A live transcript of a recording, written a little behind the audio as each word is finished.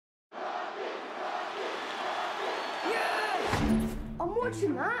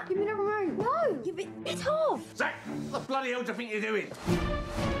touching that. Give me the remote. No. Give it off. Zach, what the bloody hell do you think you're doing?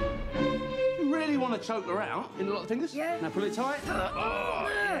 You really want to choke her out in a lot of fingers? Yeah. Now pull it tight. Oh,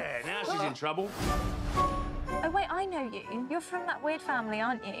 yeah. Now she's in trouble. Oh, wait, I know you. You're from that weird family,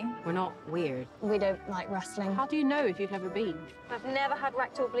 aren't you? We're not weird. We don't like wrestling. How do you know if you've never been? I've never had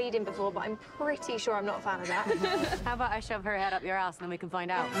rectal bleeding before, but I'm pretty sure I'm not a fan of that. How about I shove her head up your ass and then we can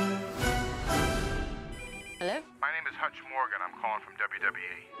find out? Hello? My name is Hutch Morgan. I'm calling from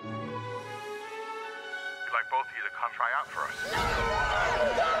WWE. We'd like both of you to come try out for us.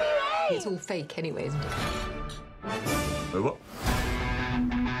 It's all fake anyway, isn't it? Wait, what?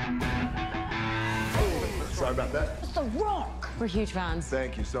 Sorry about that. It's The Rock! We're huge fans.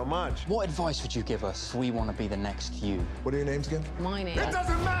 Thank you so much. What advice would you give us? We want to be the next you. What are your names again? My name. It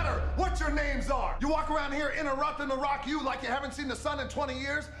doesn't matter what your names are. You walk around here interrupting The Rock, you like you haven't seen the sun in 20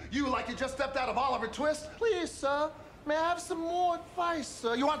 years. You like you just stepped out of Oliver Twist. Please, sir, may I have some more advice,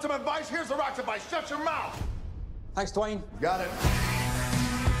 sir? You want some advice? Here's The Rock's advice. Shut your mouth. Thanks, Dwayne. Got it.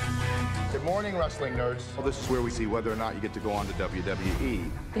 Good morning, wrestling nerds. Well, this is where we see whether or not you get to go on to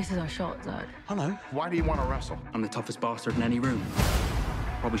WWE. This is our shot, Zach. I know. Why do you want to wrestle? I'm the toughest bastard in any room.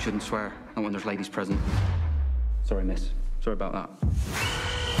 Probably shouldn't swear, not when there's ladies present. Sorry, miss. Sorry about that.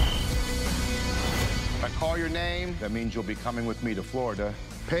 If I call your name, that means you'll be coming with me to Florida.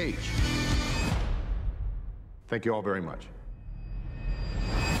 Paige. Thank you all very much.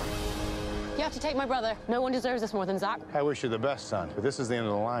 You have to take my brother. No one deserves this more than Zach. I wish you the best, son, but this is the end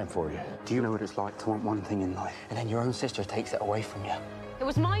of the line for you. Do you know what it's like to want one thing in life, and then your own sister takes it away from you? It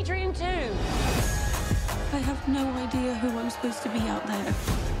was my dream, too. I have no idea who I'm supposed to be out there.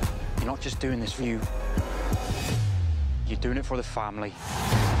 You're not just doing this for you. You're doing it for the family.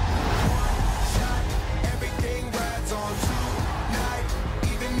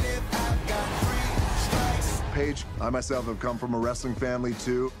 Paige, I myself have come from a wrestling family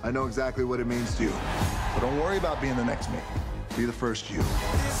too. I know exactly what it means to you. But don't worry about being the next me. Be the first you.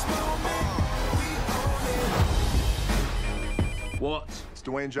 What? It's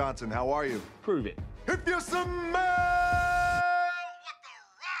Dwayne Johnson. How are you? Prove it. If you smell what The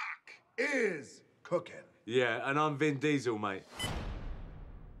Rock is cooking. Yeah, and I'm Vin Diesel, mate.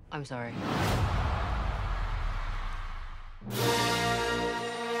 I'm sorry.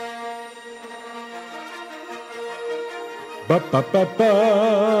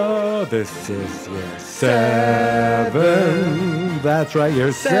 Ba-ba-ba-ba. This is year 7. That's right,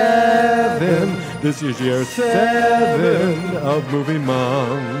 year 7. This is year 7 of movie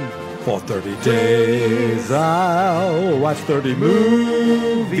month. For 30 days, I'll watch 30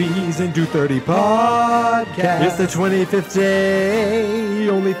 movies and do 30 podcasts. It's the 25th day,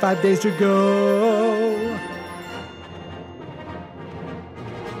 only 5 days to go.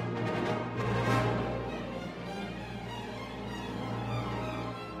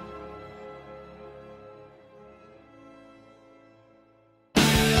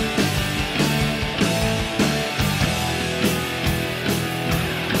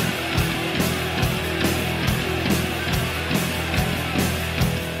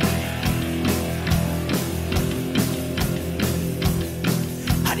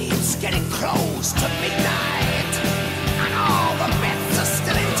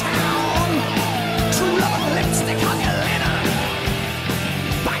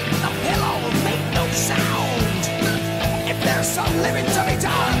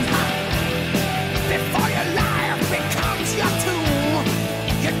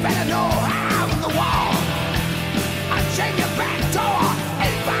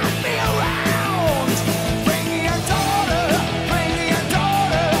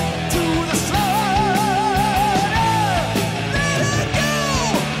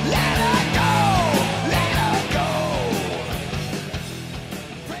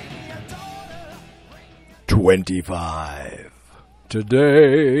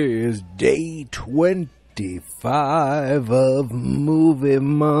 Today is day 25 of movie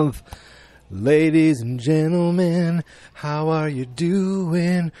month. Ladies and gentlemen, how are you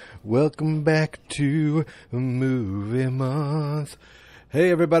doing? Welcome back to movie month.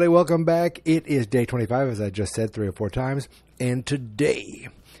 Hey everybody, welcome back. It is day 25, as I just said 3 or 4 times. And today,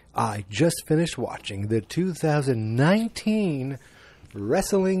 I just finished watching the 2019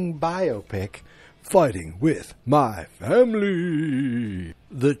 wrestling biopic, Fighting with My Family.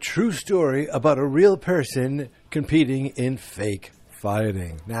 The true story about a real person competing in fake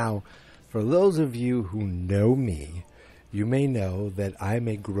fighting. Now, for those of you who know me, you may know that I'm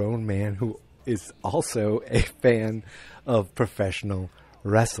a grown man who is also a fan of professional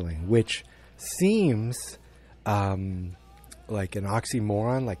wrestling, which seems like an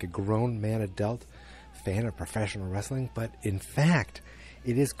oxymoron, like a grown man adult fan of professional wrestling, but in fact,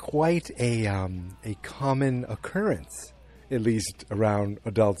 it is quite a common occurrence, at least around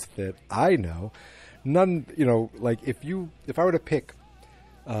adults that I know. None, like if I were to pick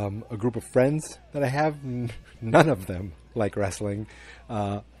a group of friends that I have, none of them like wrestling,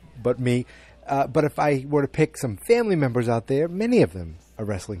 but me. But if I were to pick some family members out there, many of them are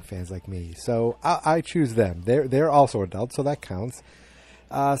wrestling fans like me. So I choose them. They're also adults, so that counts.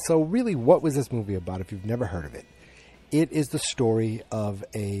 So really, what was this movie about if you've never heard of it? It is the story of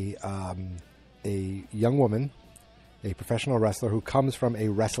a young woman, a professional wrestler who comes from a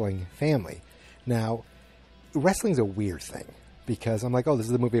wrestling family. Now, wrestling's a weird thing because I'm like, oh, this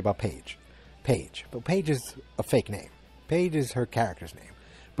is a movie about Paige. But Paige is a fake name. Paige is her character's name.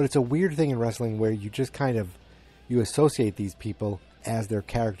 But it's a weird thing in wrestling where you just kind of, you associate these people as their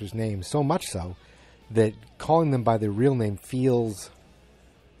character's name, so much so that calling them by their real name feels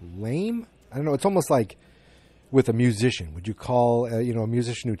lame. I don't know. It's almost like with a musician. Would you call a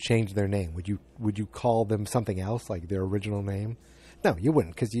musician who changed their name? Would you call them something else, like their original name? No, you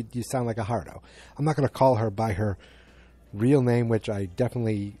wouldn't, because you sound like a hardo. I'm not going to call her by her real name, which I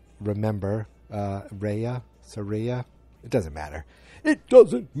definitely remember. Saraya. It doesn't matter. It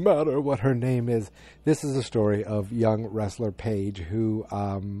doesn't matter what her name is. This is a story of young wrestler Paige who,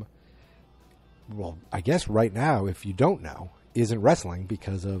 well, I guess right now, if you don't know, isn't wrestling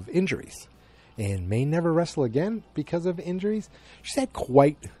because of injuries and may never wrestle again because of injuries. She's had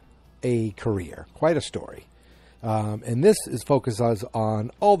quite a career, quite a story. And this is focused on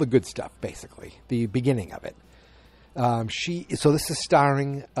all the good stuff, basically, the beginning of it. So this is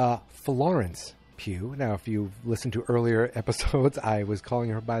starring Florence Pugh. Now, if you've listened to earlier episodes, I was calling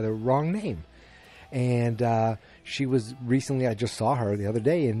her by the wrong name. And she was recently, I just saw her the other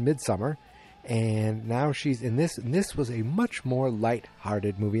day in Midsommar. And now she's in this. And this was a much more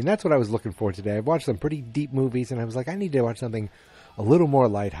light-hearted movie. And that's what I was looking for today. I've watched some pretty deep movies, and I was like, I need to watch something a little more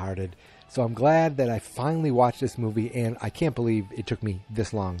light-hearted. So I'm glad that I finally watched this movie, and I can't believe it took me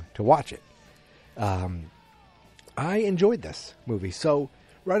this long to watch it. I enjoyed this movie. So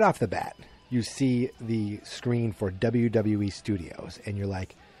right off the bat, you see the screen for WWE Studios, and you're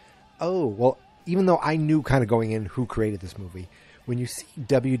like, oh, well, even though I knew kind of going in who created this movie, when you see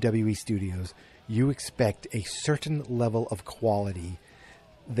WWE Studios, you expect a certain level of quality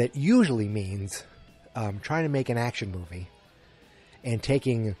that usually means trying to make an action movie and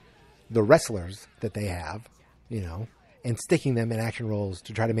taking the wrestlers that they have, and sticking them in action roles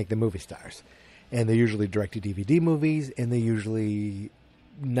to try to make them movie stars. And they're usually direct-to-DVD movies, and they're usually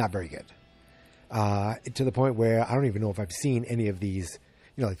not very good. To the point where I don't even know if I've seen any of these.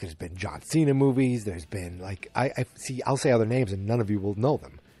 Like there's been John Cena movies. There's been I'll say other names and none of you will know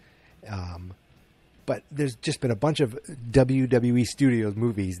them. But there's just been a bunch of WWE Studios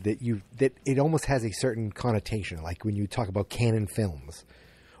movies that it almost has a certain connotation. Like when you talk about Canon Films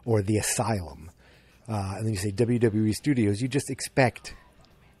or The Asylum, and then you say WWE Studios, you just expect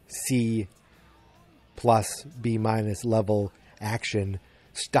C+ B- level action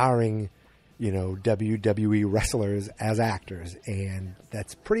starring WWE wrestlers as actors, and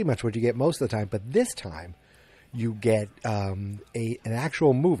that's pretty much what you get most of the time. But this time, you get an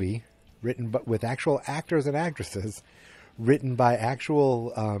actual movie written with actual actors and actresses, written by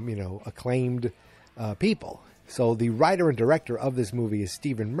actual acclaimed people. So the writer and director of this movie is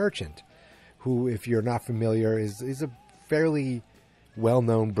Stephen Merchant, who, if you're not familiar, is a fairly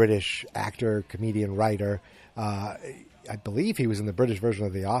well-known British actor, comedian, writer. I believe he was in the British version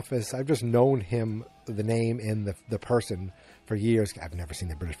of The Office. I've just known him, the name and the person, for years. I've never seen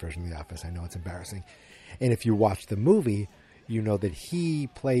the British version of The Office. I know it's embarrassing. And if you watch the movie, you know that he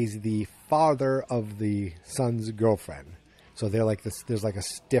plays the father of the son's girlfriend. So they're like this. There's like a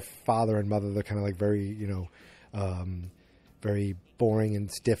stiff father and mother. They're kind of like very, very boring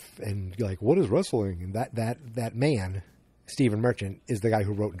and stiff. And you're like, what is wrestling? And that man, Stephen Merchant, is the guy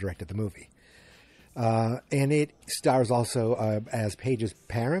who wrote and directed the movie. And it stars also as Paige's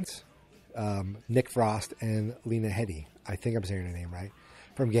parents, Nick Frost and Lena Headey. I think I'm saying her name right.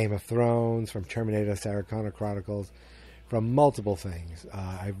 From Game of Thrones, from Terminator, Sarah Connor Chronicles, from multiple things.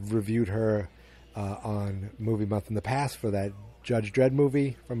 I've reviewed her on Movie Month in the past for that Judge Dredd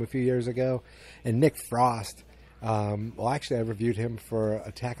movie from a few years ago. And Nick Frost, actually I reviewed him for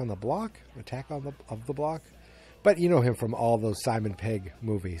Attack of the Block. But you know him from all those Simon Pegg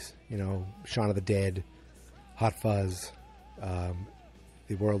movies. Shaun of the Dead, Hot Fuzz,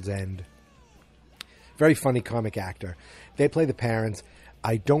 The World's End. Very funny comic actor. They play the parents.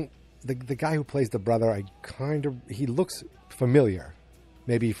 The guy who plays the brother, he looks familiar.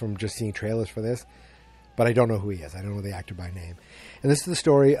 Maybe from just seeing trailers for this. But I don't know who he is. I don't know the actor by name. And this is the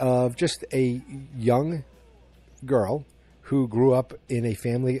story of just a young girl who grew up in a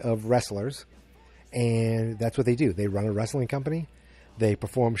family of wrestlers, and that's what they do. They run a wrestling company. They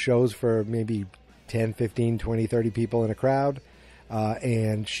perform shows for maybe 10, 15, 20, 30 people in a crowd.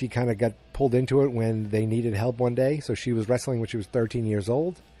 And she kind of got pulled into it when they needed help one day. So she was wrestling when she was 13 years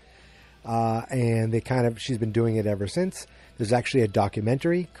old. And she's been doing it ever since. There's actually a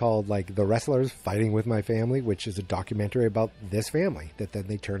documentary called like The Wrestlers Fighting With My Family, which is a documentary about this family that then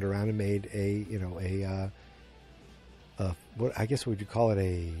they turned around and made what I guess would you call it,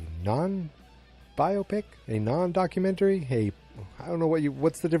 a non-biopic, a non-documentary? Hey, I don't know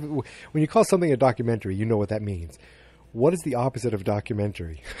what's the difference when you call something a documentary. You know what that means. What is the opposite of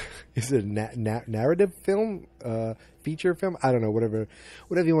documentary? Is it a narrative film, feature film? I don't know, whatever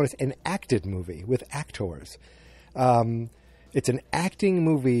you want to say. An acted movie with actors. It's an acting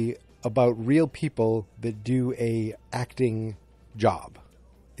movie about real people that do a acting job.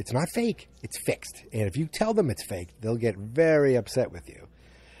 It's not fake. It's fixed. And if you tell them it's fake, they'll get very upset with you.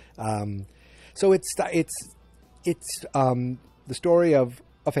 So it's the story of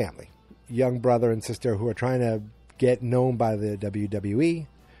a family, young brother and sister who are trying to get known by the WWE,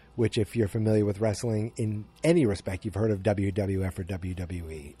 which if you're familiar with wrestling in any respect, you've heard of WWF or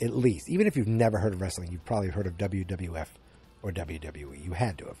WWE, at least. Even if you've never heard of wrestling, you've probably heard of WWF or WWE. You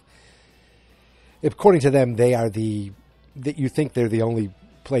had to have. According to them, they are that you think they're the only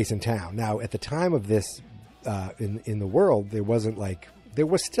place in town. Now, at the time of this, in the world, there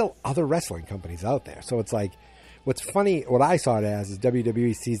were still other wrestling companies out there. So it's like, what's funny, what I saw it as is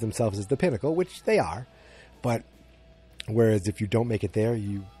WWE sees themselves as the pinnacle, which they are, but whereas if you don't make it there,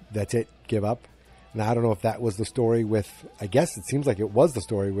 that's it, give up. Now, I don't know if that was the story with, I guess it seems like it was the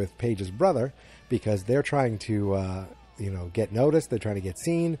story with Paige's brother, because they're trying to, get noticed. They're trying to get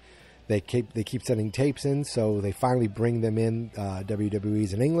seen. They keep sending tapes in, so they finally bring them in.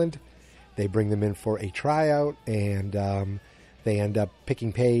 WWE's in England. They bring them in for a tryout, and they end up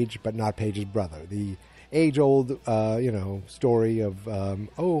picking Paige, but not Paige's brother. The age-old, story of,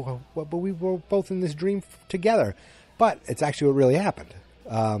 but we were both in this dream together. But it's actually what really happened.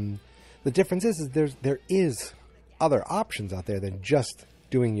 The difference is there is other options out there than just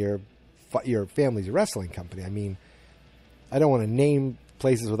doing your family's wrestling company. I mean, I don't want to name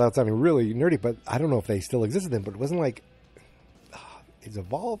places without sounding really nerdy, but I don't know if they still existed then, but it wasn't like, is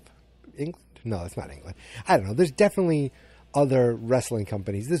Evolve England? No, it's not England. I don't know. There's definitely other wrestling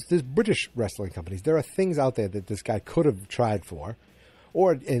companies. There's British wrestling companies. There are things out there that this guy could have tried for.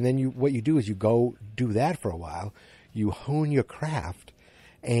 And then what you do is you go do that for a while. You hone your craft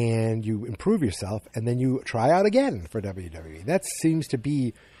and you improve yourself, and then you try out again for WWE. That seems to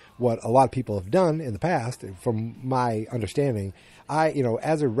be what a lot of people have done in the past, from my understanding.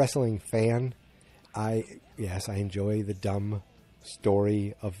 As a wrestling fan, I enjoy the dumb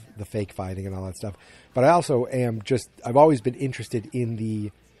story of the fake fighting and all that stuff. But I also I've always been interested in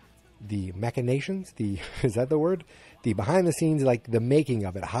the machinations, is that the word? The behind the scenes, like the making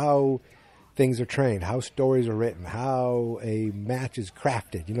of it, how things are trained, how stories are written, how a match is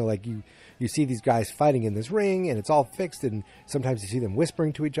crafted. Like you see these guys fighting in this ring and it's all fixed, and sometimes you see them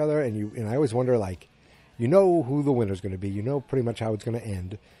whispering to each other, and I always wonder, like, who the winner's going to be, pretty much how it's going to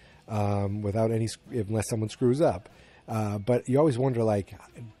end, unless someone screws up. But you always wonder, like,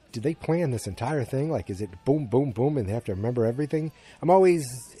 did they plan this entire thing? Like, is it boom, boom, boom, and they have to remember everything?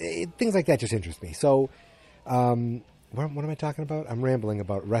 Things like that just interest me. So, what am I talking about? I'm rambling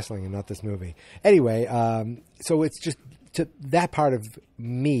about wrestling and not this movie. Anyway, so it's just that part of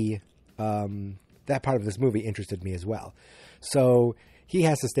me, that part of this movie interested me as well. So he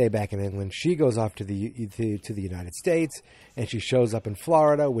has to stay back in England. She goes off to the United States, and she shows up in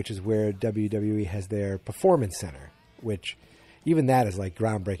Florida, which is where WWE has their performance center, which even that is like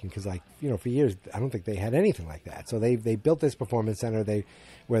groundbreaking, because for years I don't think they had anything like that. So they built this performance center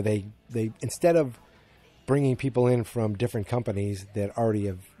where they instead of bringing people in from different companies that already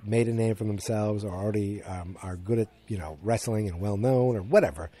have made a name for themselves or already are good at wrestling and well known or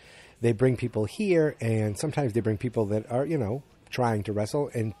whatever, they bring people here, and sometimes they bring people that are trying to wrestle,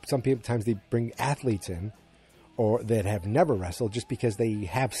 and sometimes they bring athletes in or that have never wrestled just because they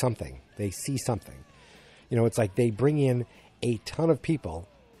have something, they see something. It's like they bring in a ton of people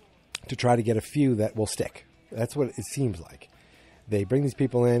to try to get a few that will stick. That's what it seems like. They bring these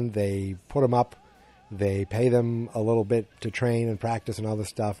people in, they put them up, they pay them a little bit to train and practice and all this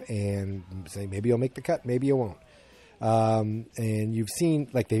stuff, and say, maybe you'll make the cut, maybe you won't. And you've seen,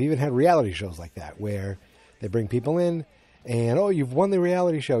 like, they've even had reality shows like that, where they bring people in, and, you've won the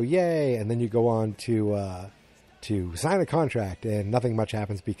reality show, yay! And then you go on to sign a contract, and nothing much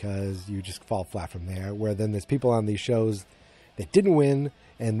happens because you just fall flat from there, where then there's people on these shows that didn't win,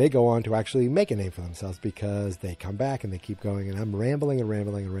 And they go on to actually make a name for themselves because they come back and they keep going. And I'm rambling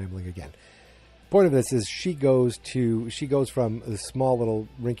again. Point of this is she goes from a small little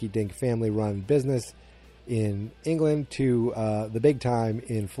rinky-dink family-run business in England to the big time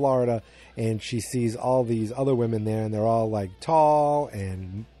in Florida, and she sees all these other women there, and they're all like tall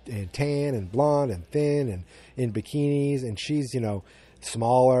and tan and blonde and thin and in bikinis, and she's,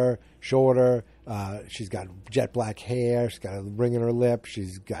 smaller, shorter. She's got jet black hair. She's got a ring in her lip.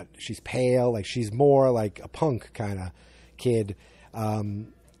 She's pale. Like, she's more like a punk kind of kid.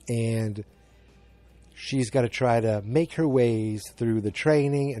 And she's got to try to make her ways through the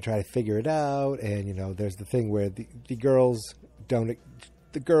training and try to figure it out. And, there's the thing where the girls don't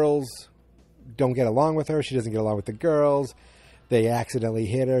get along with her. She doesn't get along with the girls. They accidentally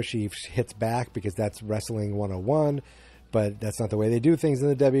hit her. She hits back because that's wrestling 101. But that's not the way they do things in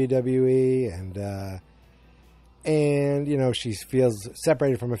the WWE. And she feels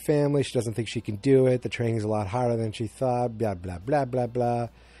separated from her family. She doesn't think she can do it. The training's a lot harder than she thought. Blah, blah, blah, blah, blah.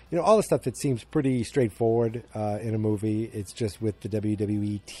 All the stuff that seems pretty straightforward in a movie. It's just with the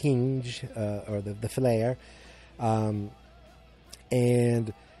WWE tinge or the flair. And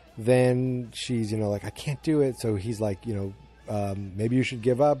then she's, like, I can't do it. So he's like, maybe you should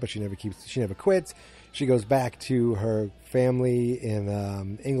give up. But she never quits. She goes back to her family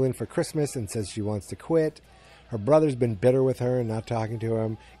in England for Christmas and says she wants to quit. Her brother's been bitter with her and not talking to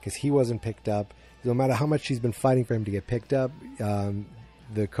him because he wasn't picked up. No matter how much she's been fighting for him to get picked up,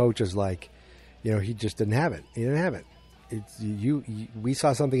 the coach is like, he just didn't have it. He didn't have it. It's you. We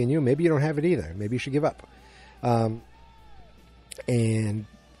saw something in you. Maybe you don't have it either. Maybe you should give up.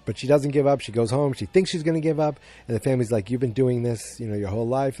 But she doesn't give up. She goes home. She thinks she's going to give up, and the family's like, "You've been doing this, your whole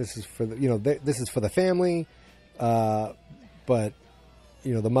life. This is for this is for the family." But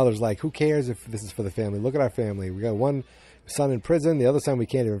the mother's like, "Who cares if this is for the family? Look at our family. We got one son in prison, the other son we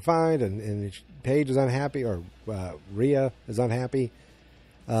can't even find, and Paige is unhappy, or Rhea is unhappy.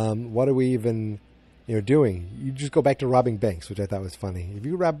 What are we even doing? You just go back to robbing banks," which I thought was funny. If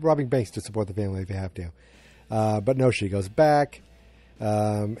you robbing banks to support the family, if you have to, but no, she goes back.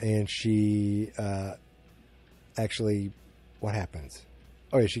 And she, actually, what happens?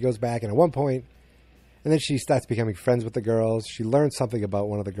 Oh yeah, she goes back, and at one point, and then she starts becoming friends with the girls. She learns something about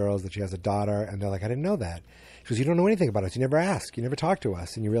one of the girls, that she has a daughter, and they're like, I didn't know that. She goes, you don't know anything about us. You never ask. You never talk to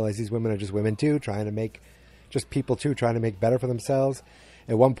us. And you realize these women are just women too, trying to make better for themselves.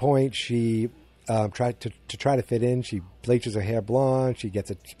 At one point, she, tried to fit in. She bleaches her hair blonde. She gets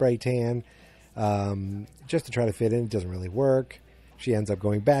a spray tan, just to try to fit in. It doesn't really work. She ends up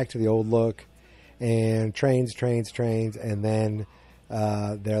going back to the old look and trains. And then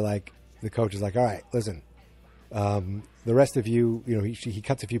they're like, the coach is like, all right, listen, the rest of you, he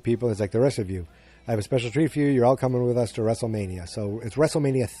cuts a few people. And it's like, the rest of you, I have a special treat for you. You're all coming with us to WrestleMania. So it's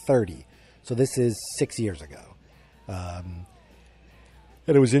WrestleMania 30. So this is 6 years ago. And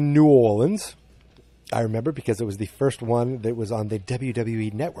it was in New Orleans. I remember because it was the first one that was on the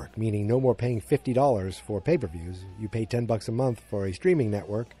WWE network, meaning no more paying $50 for pay-per-views. You pay $10 a month for a streaming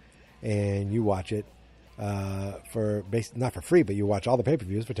network, and you watch it not for free, but you watch all the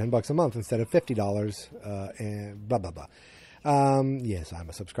pay-per-views for $10 a month instead of $50, and blah, blah, blah. Yes, I'm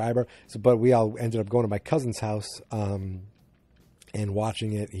a subscriber. But we all ended up going to my cousin's house and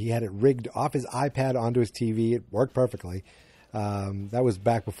watching it. He had it rigged off his iPad onto his TV. It worked perfectly. That was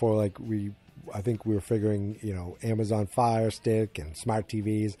back before, I think we were figuring, Amazon Fire Stick and smart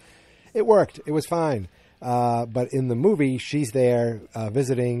TVs. It worked. It was fine. But in the movie, she's there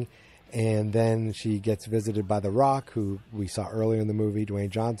visiting, and then she gets visited by The Rock, who we saw earlier in the movie, Dwayne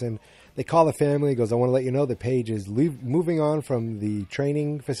Johnson. They call the family. He goes, I want to let you know that Paige is moving on from the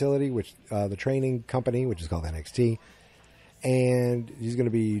training facility, the training company, which is called NXT. And he's going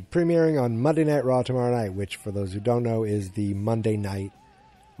to be premiering on Monday Night Raw tomorrow night, which, for those who don't know, is the Monday night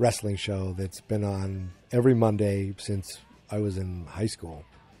wrestling show that's been on every Monday since I was in high school.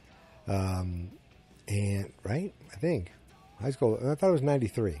 And right? I think high school, I thought it was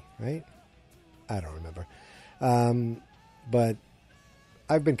 93, right? I don't remember. But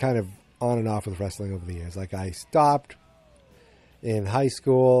I've been kind of on and off with wrestling over the years. I stopped in high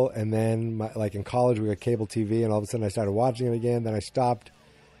school, and then in college we got cable TV, and all of a sudden I started watching it again. Then I stopped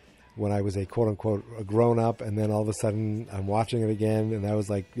when I was a quote-unquote a grown-up, and then all of a sudden I'm watching it again, and that was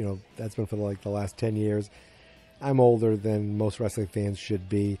that's been for the last 10 years. I'm older than most wrestling fans should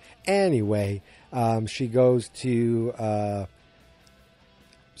be. Anyway, she goes to...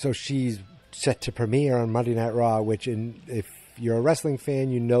 so she's set to premiere on Monday Night Raw, which if you're a wrestling fan,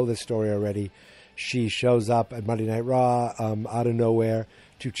 you know this story already. She shows up at Monday Night Raw out of nowhere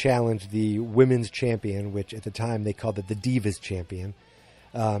to challenge the women's champion, which at the time they called it the Divas champion.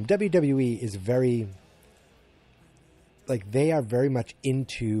 WWE is very, like, they are very much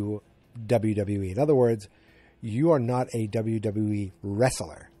into WWE. In other words, you are not a WWE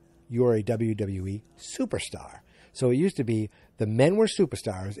wrestler. You are a WWE superstar. So it used to be the men were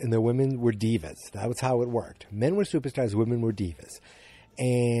superstars and the women were divas. That was how it worked. Men were superstars, women were divas.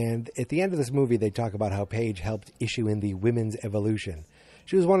 And at the end of this movie, they talk about how Paige helped issue in the women's evolution.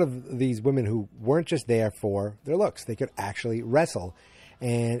 She was one of these women who weren't just there for their looks. They could actually wrestle.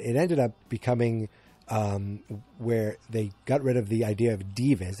 And it ended up becoming where they got rid of the idea of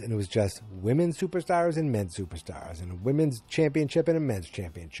divas, and it was just women's superstars and men's superstars, and a women's championship and a men's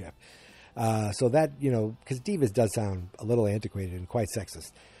championship. So that, you know, because divas does sound a little antiquated and quite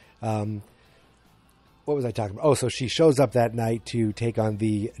sexist. What was I talking about? Oh, so she shows up that night to take on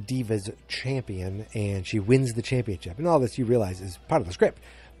the Divas champion, and she wins the championship. And all this, you realize, is part of the script.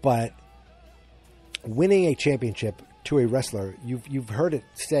 But winning a championship to a wrestler, you've heard it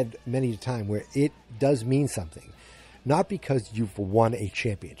said many a time, where it does mean something. Not because you've won a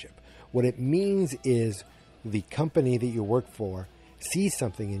championship. What it means is the company that you work for sees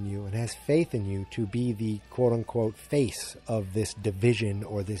something in you and has faith in you to be the quote-unquote face of this division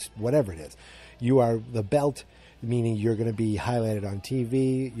or this whatever it is. You are the belt, meaning you're going to be highlighted on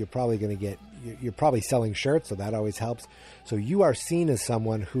TV. You're probably selling shirts, so that always helps. So you are seen as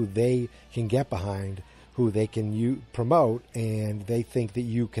someone who they can get behind, who they can promote, and they think that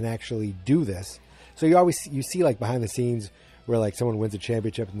you can actually do this. So you see like behind the scenes where like someone wins a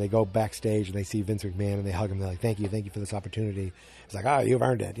championship and they go backstage and they see Vince McMahon and they hug him. They're like, thank you for this opportunity. It's like, oh, you've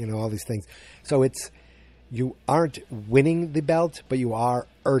earned it, all these things. So you aren't winning the belt, but you are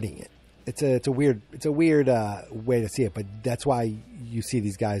earning it. It's a weird way to see it, but that's why you see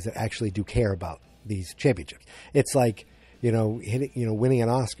these guys that actually do care about these championships. It's like, winning an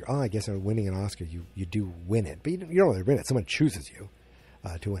Oscar. Oh, I guess winning an Oscar, you do win it, but you don't really win it. Someone chooses you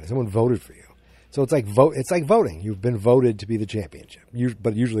to win it. Someone voted for you. So it's like voting. You've been voted to be the championship.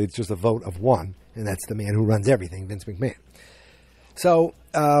 But usually it's just a vote of one, and that's the man who runs everything, Vince McMahon. So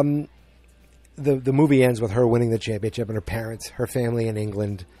the movie ends with her winning the championship and her parents, her family in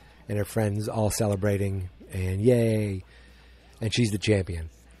England, and her friends all celebrating, and yay, and she's the champion.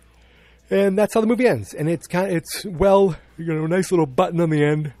 And that's how the movie ends. And it's a nice little button on the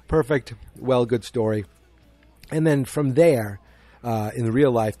end. Perfect. Good story. And then from there, in the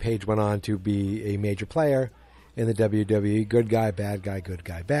real life, Paige went on to be a major player in the WWE. Good guy, bad guy, good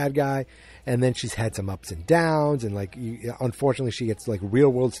guy, bad guy. And then she's had some ups and downs. And unfortunately, she gets real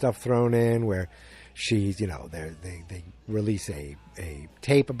world stuff thrown in where she's, they release a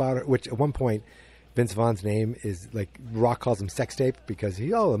tape about her, which at one point, Vince Vaughn's name is Rock calls him sex tape because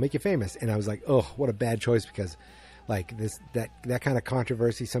it'll make you famous. And I was like, oh, what a bad choice, because that kind of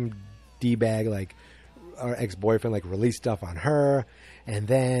controversy, some D-bag, our ex-boyfriend released stuff on her, and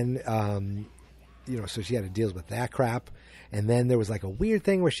then so she had to deal with that crap. And then there was a weird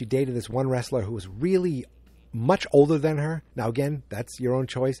thing where she dated this one wrestler who was really much older than her. Now again, that's your own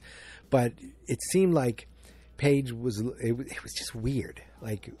choice, but it seemed like Paige it was just weird.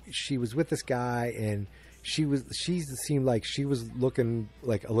 She was with this guy, and she seemed like she was looking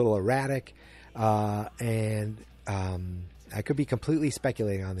a little erratic, and I could be completely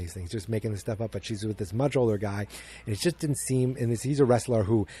speculating on these things, just making this stuff up, but she's with this much older guy, and it just didn't seem, and he's a wrestler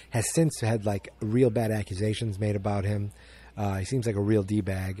who has since had real bad accusations made about him. He seems like a real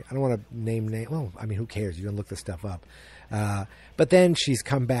D-bag. I don't want to name. Well, I mean, who cares? You don't look this stuff up. But then she's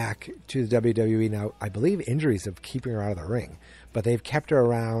come back to the WWE now. I believe injuries of keeping her out of the ring, but they've kept her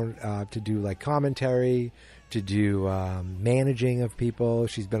around to do commentary, to do managing of people.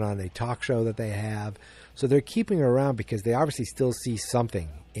 She's been on a talk show that they have. So they're keeping her around because they obviously still see something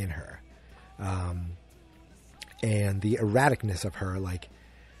in her. And the erraticness of her,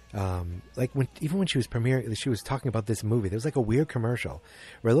 even when she was premiering, she was talking about this movie. There was a weird commercial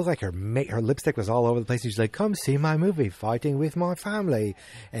where it looked like her lipstick was all over the place. She's like, "Come see my movie, Fighting with My Family,"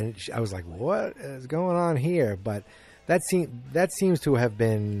 and I was like, "What is going on here?" But that seems to have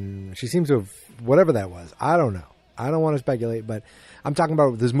been. She seems to have whatever that was. I don't know. I don't want to speculate, but I'm talking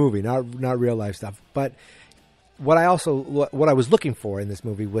about this movie, not real life stuff. But what I was looking for in this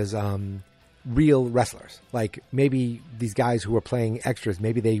movie was real wrestlers. Maybe these guys who were playing extras,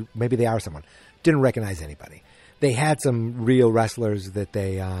 maybe they are someone. Didn't recognize anybody. They had some real wrestlers that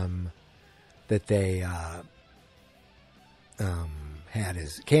they had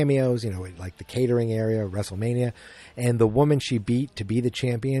as cameos, the catering area, WrestleMania. And the woman she beat to be the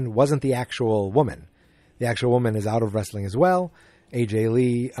champion wasn't the actual woman. The actual woman is out of wrestling as well. AJ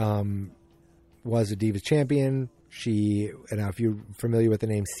Lee was a Divas champion. If you're familiar with the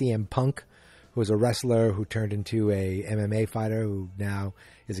name CM Punk who was a wrestler who turned into a MMA fighter, who now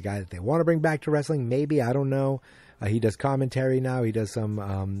is a guy that they want to bring back to wrestling. Maybe, I don't know. He does commentary now. He does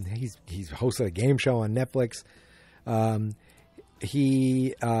some. He's hosted a game show on Netflix. They're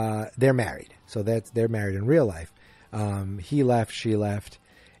married, so they're married in real life. He left, she left,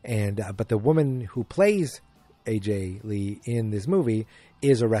 and but the woman who plays AJ Lee in this movie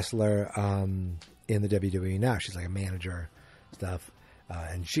is a wrestler in the WWE now. She's like a manager, stuff,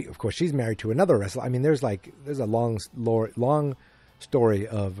 and she's married to another wrestler. I mean, there's a long story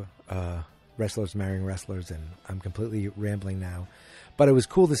of wrestlers marrying wrestlers, and I'm completely rambling now, but it was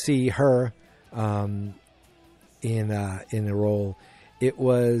cool to see her in a role. It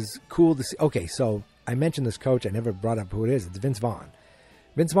was cool to see. Okay, so I mentioned this coach. I never brought up who it is. It's Vince Vaughn.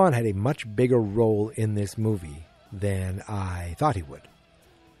 Vince Vaughn had a much bigger role in this movie than I thought he would.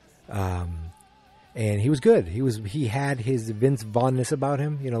 And he was good. He had his Vince Vaughn-ness about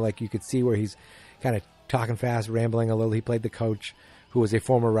him. You know, like you could see where he's kind of talking fast, rambling a little. He played the coach, who was a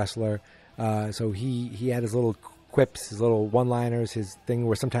former wrestler. So he had his little quips, his little one-liners, his thing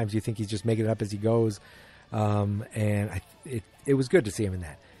where sometimes you think he's just making it up as he goes. And it was good to see him in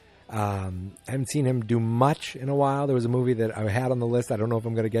that. I haven't seen him do much in a while. There was a movie that I had on the list. I don't know if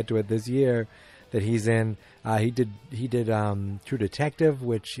I'm going to get to it this year that he's in. He did True Detective,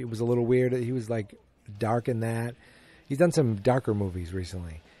 which it was a little weird. He was like dark in that. He's done some darker movies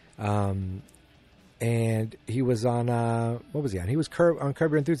recently. And he was on, what was he on? He was on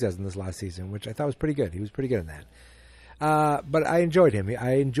Curb Your Enthusiasm this last season, which I thought was pretty good. He was pretty good in that. But I enjoyed him.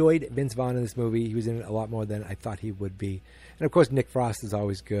 I enjoyed Vince Vaughn in this movie. He was in it a lot more than I thought he would be. And, of course, Nick Frost is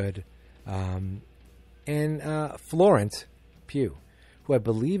always good. And Florence Pugh, who I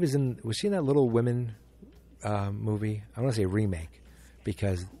believe was she in that Little Women movie? I want to say remake,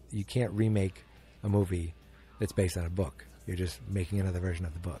 because you can't remake a movie that's based on a book. You're just making another version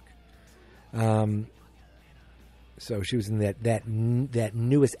of the book. So she was in that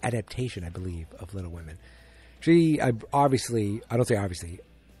newest adaptation, I believe, of Little Women.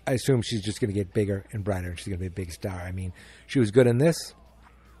 I assume she's just going to get bigger and brighter, and she's going to be a big star. I mean, she was good in this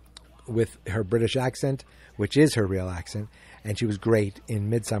with her British accent, which is her real accent, and she was great in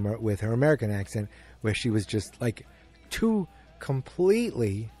Midsommar with her American accent, where she was just like two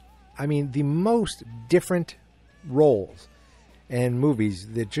completely, the most different roles and movies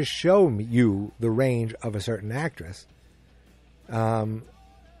that just show you the range of a certain actress. That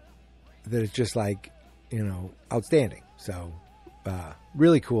is just like, outstanding. So,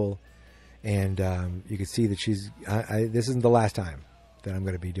 really cool. And you can see that this isn't the last time that I'm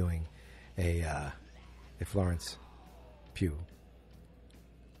going to be doing a Florence Pugh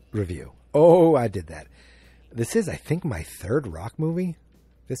review. Oh, I did that. This is, I think, my third Rock movie.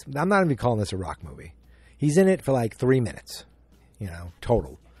 I'm not even calling this a Rock movie. He's in it for like 3 minutes,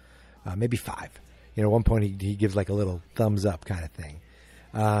 total. Maybe 5. At one point he gives like a little thumbs up kind of thing.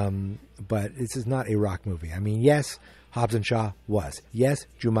 But this is not a Rock movie. Yes, Hobbs and Shaw was. Yes,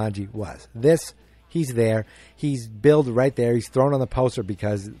 Jumanji was. This, he's there. He's billed right there. He's thrown on the poster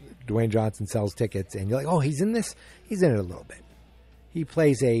because Dwayne Johnson sells tickets. And you're like, oh, he's in this? He's in it a little bit. He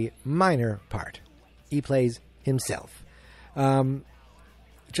plays a minor part. He plays himself.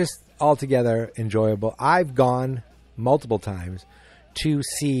 Just altogether enjoyable. I've gone multiple times to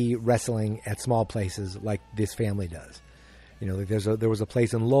see wrestling at small places like this family does. There was a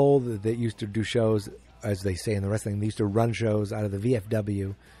place in Lowell that used to do shows, as they say in the wrestling. They used to run shows out of the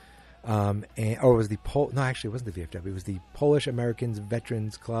VFW, or it was the no, actually it wasn't the VFW. It was the Polish Americans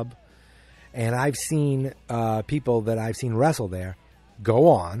Veterans Club, and I've seen people that I've seen wrestle there go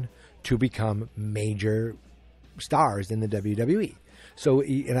on to become major stars in the WWE. So,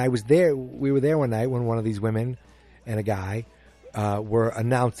 and I was there. We were there one night when one of these women and a guy were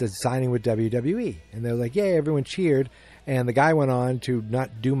announced as signing with WWE, and they were like, "Yay!" Everyone cheered. And the guy went on to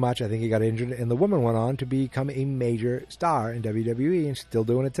not do much. I think he got injured. And the woman went on to become a major star in WWE, and she's still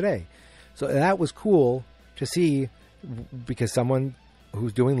doing it today. So that was cool to see, because someone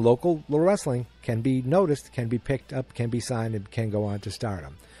who's doing local wrestling can be noticed, can be picked up, can be signed, and can go on to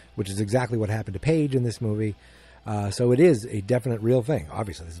stardom, which is exactly what happened to Paige in this movie. So it is a definite real thing.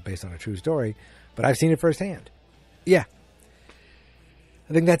 Obviously, this is based on a true story, but I've seen it firsthand. Yeah.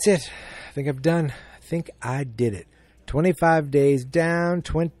 I think that's it. I think I'm done. I think I did it. 25 days down,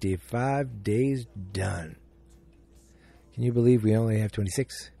 25 days done. Can you believe we only have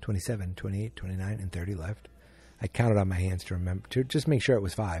 26, 27, 28, 29, and 30 left? I counted on my hands to remember, to just make sure it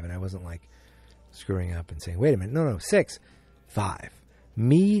was 5, and I wasn't like screwing up and saying, wait a minute, no, 6, 5.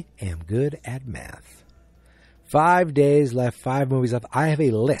 Me am good at math. 5 days left, 5 movies left. I have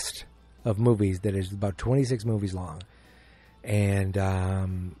a list of movies that is about 26 movies long. And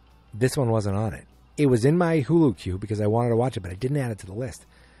this one wasn't on it. It was in my Hulu queue because I wanted to watch it, but I didn't add it to the list.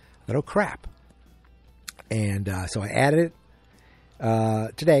 I thought, oh, crap. And so I added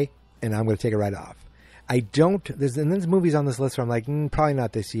it today, and I'm going to take it right off. There's movies on this list where I'm like, probably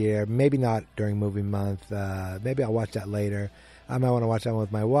not this year, maybe not during movie month, maybe I'll watch that later. I might want to watch that one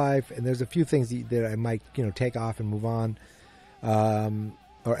with my wife, and there's a few things that I might, take off and move on,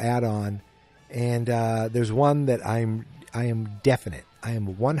 or add on. And there's one that I am definite. I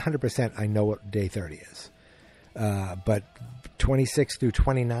am 100% I know what day 30 is. But 26 through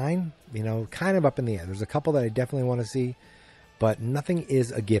 29, kind of up in the air. There's a couple that I definitely want to see, but nothing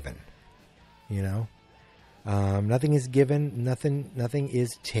is a given, Nothing is given, nothing is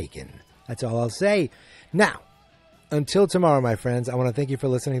taken. That's all I'll say. Now, until tomorrow, my friends, I want to thank you for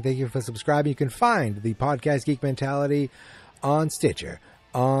listening. Thank you for subscribing. You can find the podcast Geek Mentality on Stitcher,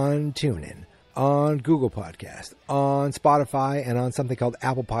 on TuneIn, on Google Podcast, on Spotify, and on something called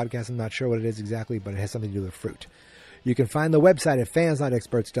Apple Podcasts. I'm not sure what it is exactly, but it has something to do with fruit. You can find the website at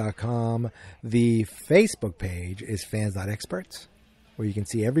fansnotexperts.com. The Facebook page is Fans Not Experts, where you can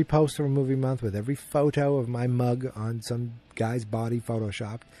see every post from Movie Month with every photo of my mug on some guy's body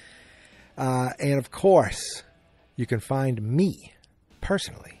photoshopped. And of course, you can find me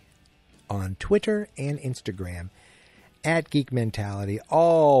personally on Twitter and Instagram at Geek Mentality,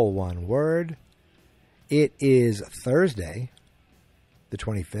 all one word. It is Thursday, the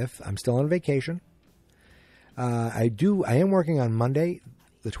 25th. I'm still on vacation. I am working on Monday,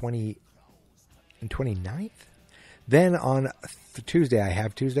 the 29th. Then on Tuesday, I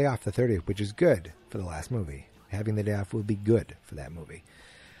have Tuesday off, the 30th, which is good for the last movie. Having the day off will be good for that movie.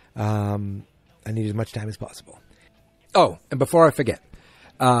 I need as much time as possible. Oh, and before I forget,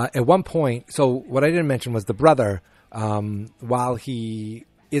 at one point, so what I didn't mention was the brother, while he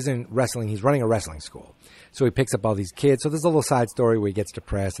isn't wrestling, he's running a wrestling school. So he picks up all these kids. So there's a little side story where he gets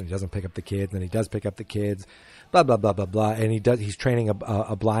depressed and he doesn't pick up the kids, and then he does pick up the kids, blah, blah, blah, blah, blah. And he's training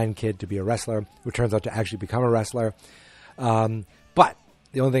a blind kid to be a wrestler, who turns out to actually become a wrestler. But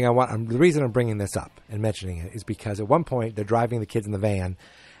the only thing the reason I'm bringing this up and mentioning it is because at one point they're driving the kids in the van,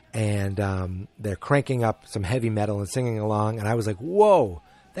 and they're cranking up some heavy metal and singing along. And I was like, whoa,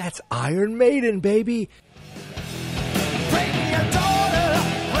 that's Iron Maiden, baby. Bring your daughter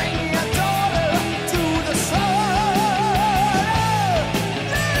to the sun.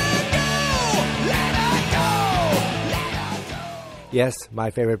 Let her go. Yes,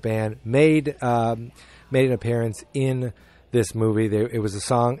 my favorite band made an appearance in this movie. It was a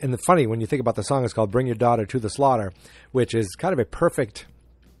song, and it's funny when you think about the song, it's called "Bring Your Daughter to the Slaughter," which is kind of a perfect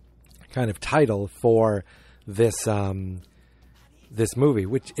kind of title for this this movie.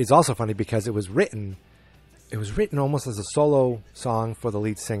 Which is also funny because it was written almost as a solo song for the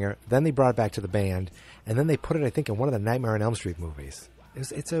lead singer. Then they brought it back to the band, and then they put it, I think, in one of the Nightmare on Elm Street movies.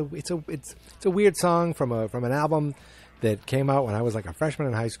 It's a weird song from an album that came out when I was like a freshman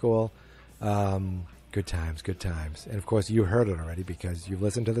in high school. Good times. And of course, you heard it already because you've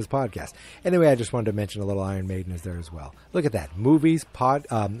listened to this podcast. Anyway, I just wanted to mention a little Iron Maiden is there as well. Look at that. Movies,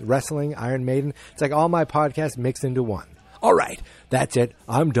 wrestling, Iron Maiden. It's like all my podcasts mixed into one. All right, that's it.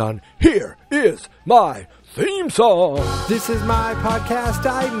 I'm done. Here is my theme song. This is my podcast.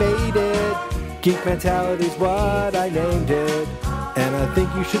 I made it. Geek Mentality's what I named it. And I think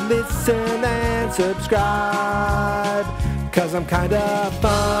you should listen and subscribe, 'cause I'm kinda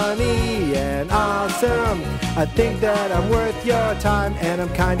funny and awesome. I think that I'm worth your time, and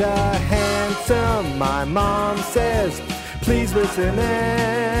I'm kinda handsome. My mom says, please listen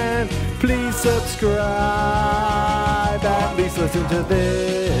and please subscribe. At least listen to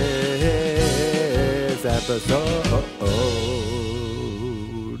this episode.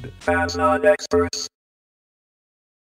 Fans Not Experts.